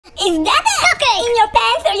Is that it? Cupcake! In your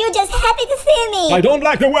pants, or you just happy to see me? I don't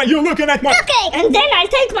like the way you're looking at my Cupcake! And then I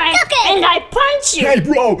take my and I punch you. Hey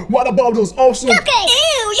bro, what about those awesome Cupcake!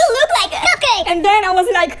 Ew, you look like a cupcake! And then I was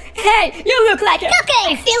like, hey, you look like a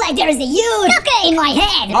Cupcake! I feel like there is a huge cupcake in my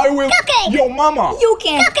head! I will Cupcake! your mama. You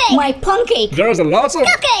can Cupcake! my pancake. There's a lot of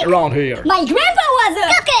Cupcake! around here. My grandpa was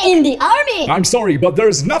Cupcake! in the army. I'm sorry, but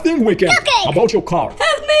there's nothing we can Cupcake! about your car.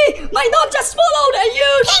 Help me! My dog just swallowed a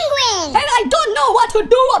huge Penguin! and I don't know what to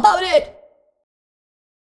do about it.